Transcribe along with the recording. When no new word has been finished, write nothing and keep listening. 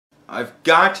I've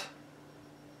got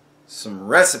some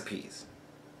recipes.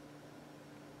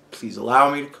 Please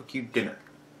allow me to cook you dinner.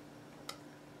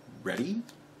 Ready?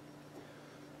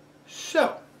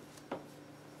 So,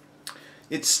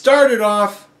 it started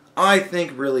off, I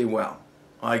think, really well.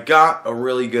 I got a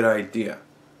really good idea.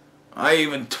 I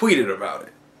even tweeted about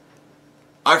it.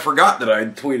 I forgot that I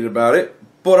tweeted about it,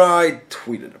 but I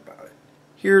tweeted about it.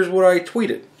 Here's what I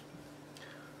tweeted.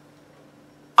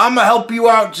 I'm gonna help you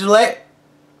out, Gillette.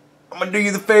 I'm gonna do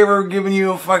you the favor of giving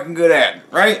you a fucking good ad,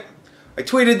 right? I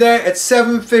tweeted that at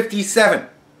 7:57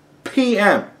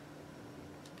 p.m.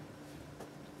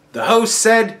 The host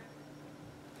said,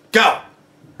 go,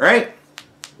 right?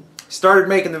 Started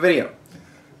making the video.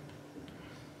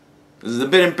 This is a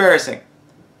bit embarrassing.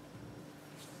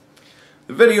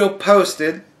 The video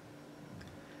posted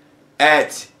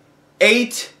at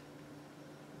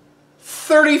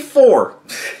 8:34.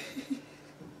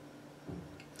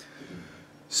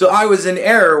 So I was in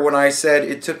error when I said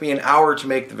it took me an hour to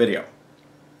make the video.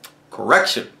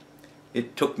 Correction.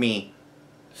 It took me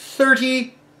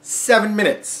 37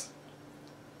 minutes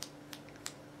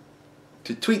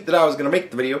to tweet that I was going to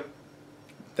make the video,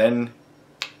 then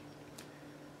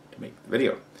to make the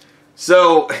video.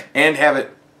 So, and have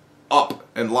it up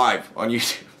and live on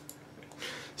YouTube.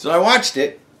 So I watched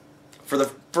it for the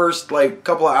first like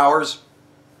couple of hours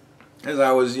as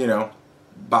I was, you know,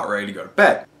 about ready to go to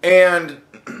bed. And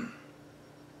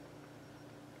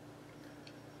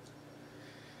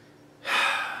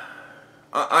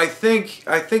I think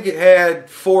it had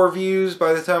 4 views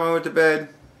by the time I went to bed,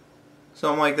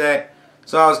 something like that.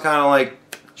 So I was kind of like,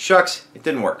 shucks, it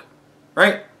didn't work,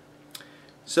 right?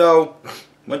 So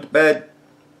went to bed,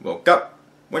 woke up,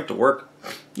 went to work.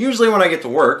 Usually when I get to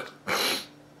work,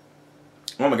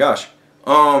 oh my gosh,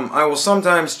 I will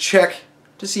sometimes check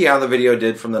to see how the video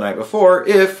did from the night before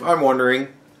if I'm wondering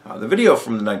how the video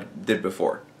from the night did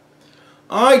before.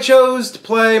 I chose to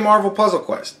play Marvel Puzzle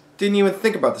Quest. Didn't even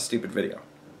think about the stupid video.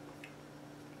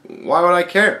 Why would I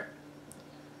care?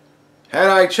 Had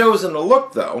I chosen to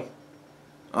look though,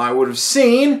 I would have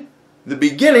seen the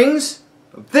beginnings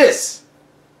of this.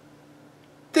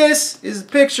 This is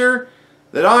the picture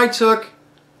that I took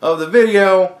of the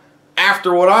video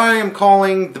after what I am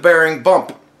calling the bearing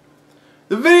bump.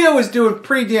 The video is doing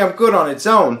pretty damn good on its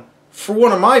own for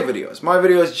one of my videos. My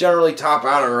videos generally top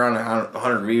out at around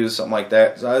 100 views, something like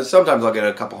that. So sometimes I'll get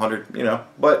a couple hundred, you know.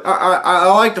 But I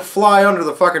like to fly under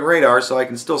the fucking radar so I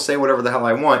can still say whatever the hell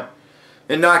I want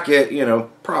and not get, you know,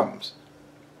 problems.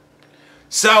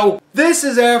 So this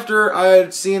is after I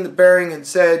had seen the bearing and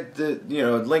said that, you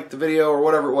know, linked the video or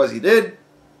whatever it was he did.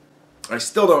 I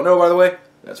still don't know, by the way.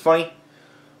 That's funny.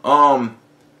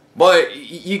 But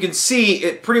you can see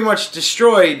it pretty much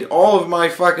destroyed all of my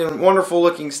fucking wonderful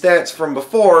looking stats from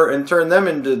before and turned them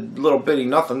into little bitty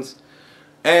nothings.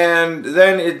 And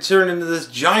then it turned into this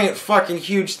giant fucking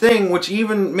huge thing, which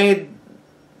even made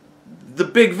the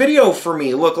big video for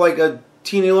me look like a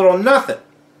teeny little nothing.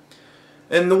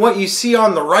 And what you see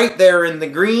on the right there in the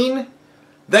green,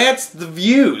 that's the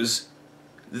views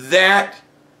that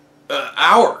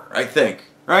hour, I think,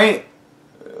 right?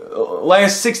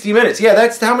 Last 60 minutes. Yeah,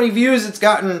 that's how many views it's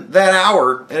gotten that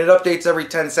hour, and it updates every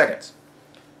 10 seconds.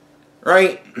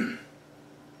 Right?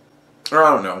 Or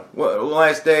I don't know,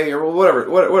 last day, or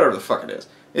whatever the fuck it is.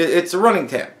 It's a running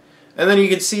tab. And then you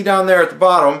can see down there at the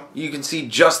bottom, you can see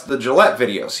just the Gillette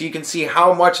video. So you can see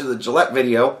how much of the Gillette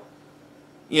video,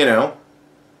 you know,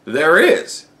 there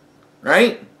is.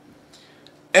 Right?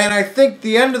 And I think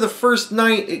the end of the first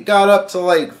night, it got up to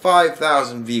like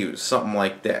 5,000 views, something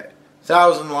like that.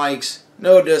 1,000 likes,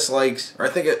 no dislikes. Or I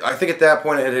think at that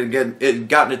point it had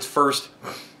gotten its first.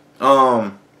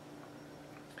 And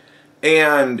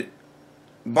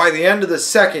by the end of the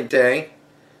second day,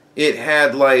 it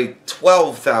had like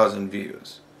 12,000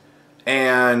 views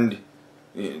and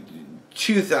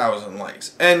 2,000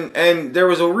 likes. And there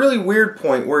was a really weird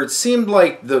point where it seemed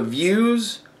like the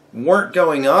views weren't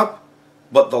going up,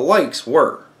 but the likes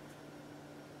were.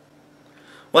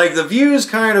 Like the views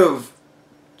kind of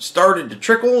started to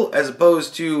trickle as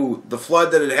opposed to the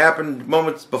flood that had happened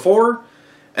moments before,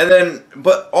 and then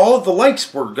but all of the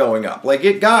likes were going up. Like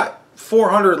it got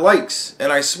 400 likes,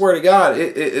 and I swear to God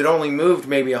it only moved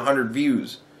maybe 100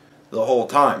 views the whole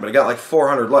time, but it got like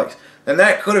 400 likes. And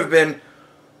that could have been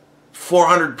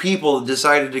 400 people that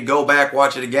decided to go back,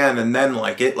 watch it again, and then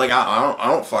like it. Like I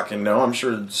don't fucking know. I'm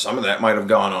sure some of that might have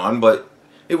gone on, but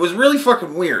it was really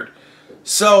fucking weird.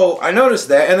 So I noticed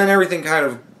that, and then everything kind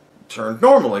of turned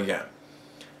normal again.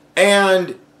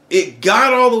 And it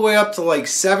got all the way up to like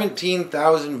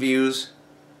 17,000 views,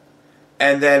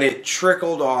 and then it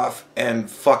trickled off and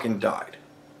fucking died.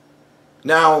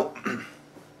 Now,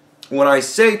 when I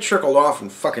say trickled off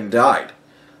and fucking died,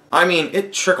 I mean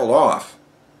it trickled off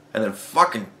and then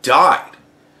fucking died.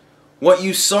 What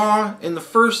you saw in the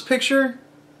first picture,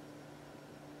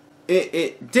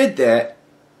 it did that,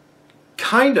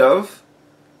 kind of.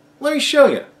 Let me show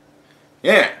you.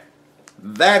 Yeah,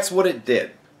 that's what it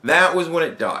did. That was when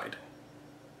it died.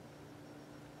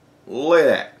 Look at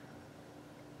that.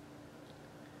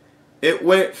 It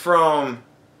went from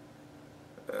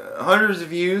hundreds of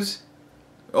views,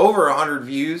 over 100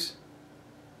 views,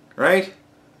 right?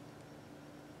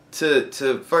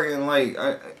 To fucking like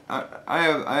I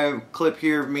have a clip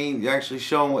here of me actually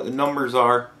showing what the numbers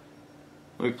are.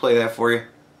 Let me play that for you.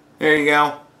 There you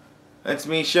go. That's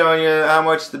me showing you how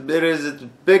much the bid is. It's a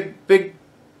big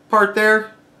part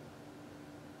there.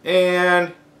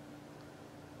 And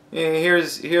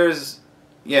here's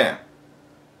yeah.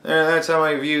 That's how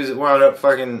many views it wound up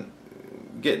fucking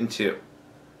getting to.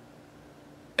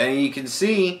 And you can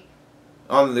see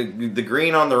on the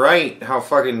green on the right how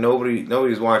fucking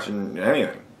nobody's watching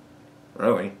anything.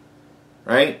 Really.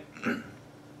 Right?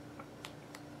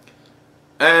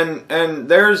 And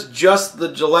there's just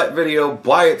the Gillette video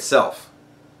by itself.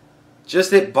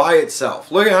 Just it by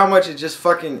itself. Look at how much it just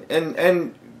fucking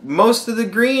and most of the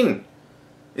green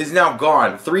is now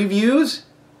gone. 3 views?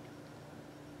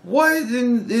 What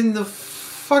in the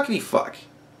fuckity fuck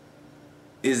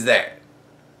is that?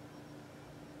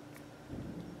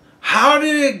 How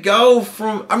did it go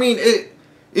from? I mean,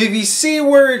 if you see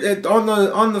where it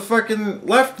on the fucking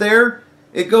left there,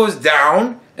 it goes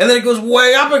down, and then it goes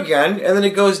way up again, and then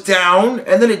it goes down,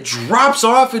 and then it drops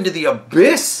off into the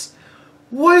abyss.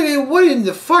 What in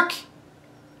the fuck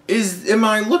am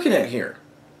I looking at here?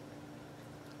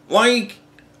 Like,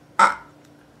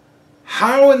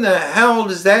 how in the hell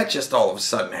does that just all of a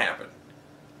sudden happen?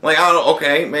 Like, I don't know,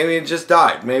 okay, maybe it just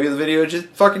died. Maybe the video just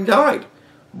fucking died.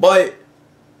 But,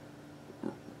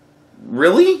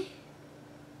 really?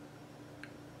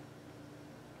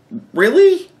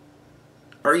 Really?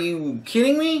 Are you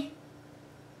kidding me?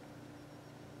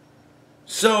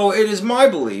 So, it is my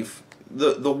belief,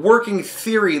 the working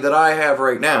theory that I have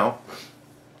right now,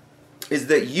 is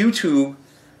that YouTube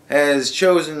has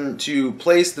chosen to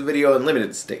place the video in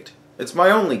limited state. It's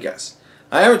my only guess.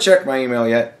 I haven't checked my email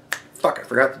yet. Fuck, I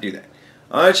forgot to do that.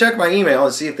 I check my email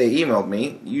and see if they emailed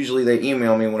me. Usually they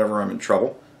email me whenever I'm in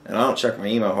trouble, and I don't check my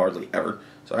email hardly ever.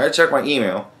 So I check my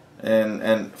email,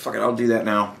 and fuck it, I'll do that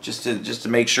now just to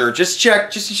make sure. Just to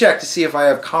check to see if I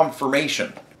have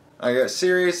confirmation. I got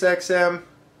SiriusXM.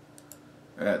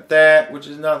 I got that, which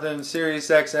is nothing.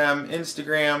 SiriusXM,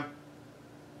 Instagram.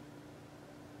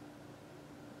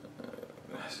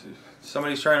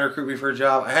 Somebody's trying to recruit me for a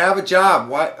job. I have a job.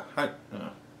 What?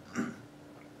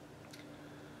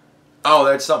 Oh,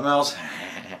 that's something else.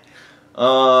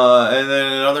 And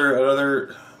then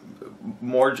another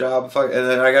more job. And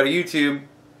then I got a YouTube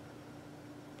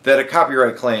that a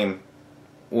copyright claim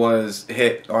was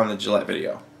hit on the Gillette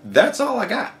video. That's all I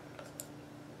got.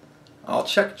 I'll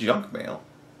check junk mail.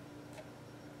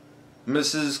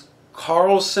 Mrs.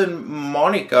 Carlson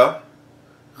Monica,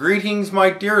 greetings, my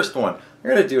dearest one. I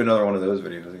gotta do another one of those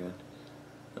videos again.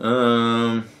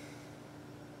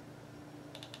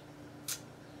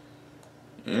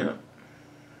 Yeah.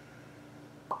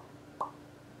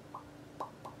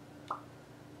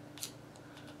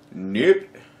 Nope.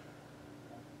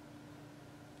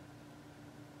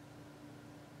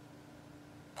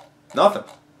 Nothing.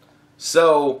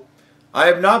 So, I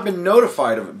have not been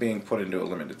notified of it being put into a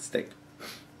limited state.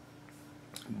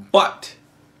 But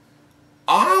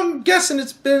I'm guessing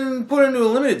it's been put into a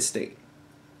limited state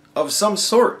of some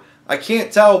sort. I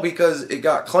can't tell because it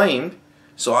got claimed,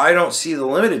 so I don't see the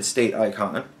limited state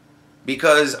icon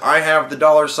because I have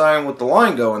the $sign with the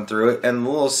line going through it and the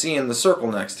little C in the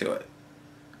circle next to it,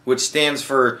 which stands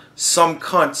for some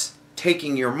cunts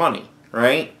taking your money,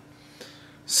 right?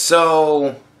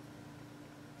 So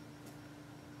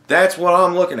that's what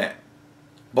I'm looking at.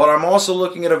 But I'm also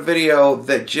looking at a video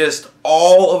that just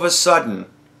all of a sudden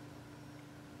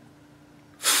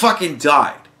fucking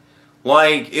died.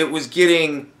 Like, it was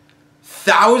getting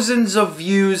thousands of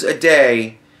views a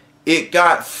day. It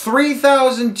got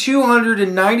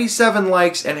 3,297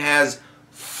 likes and has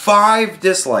 5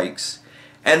 dislikes.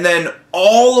 And then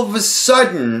all of a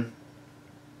sudden,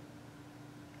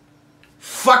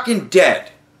 fucking dead.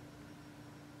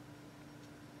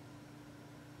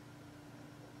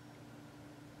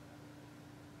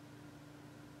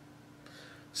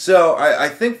 So, I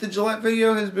think the Gillette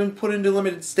video has been put into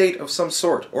limited state of some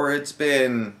sort, or it's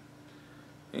been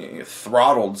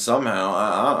throttled somehow.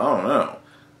 I don't know.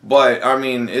 But, I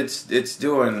mean, it's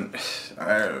doing,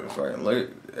 I don't know if I can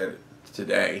look at it.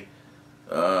 today.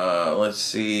 Let's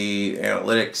see,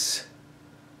 analytics.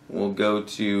 We'll go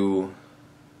to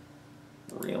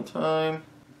real time.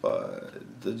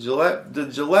 But the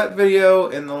Gillette video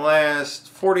in the last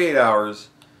 48 hours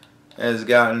has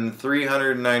gotten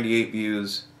 398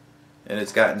 views, and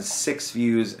it's gotten 6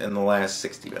 views in the last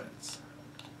 60 minutes.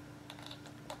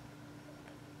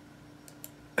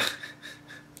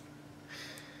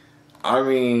 I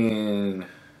mean,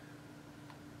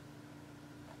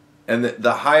 and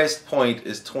the highest point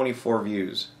is 24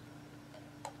 views.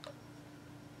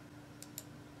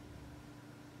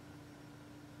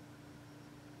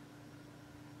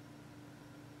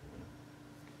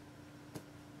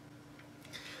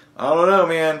 I don't know,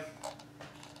 man.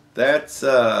 That's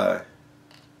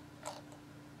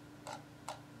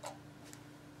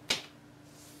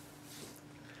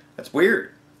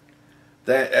weird.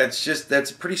 That's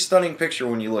a pretty stunning picture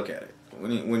when you look at it.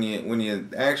 When you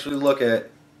actually look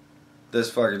at this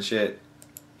fucking shit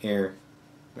here,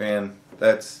 man,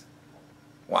 that's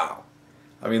wow.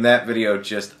 I mean, that video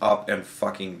just up and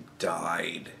fucking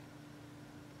died.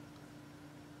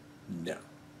 No.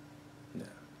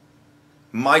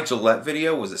 My Gillette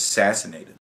video was assassinated.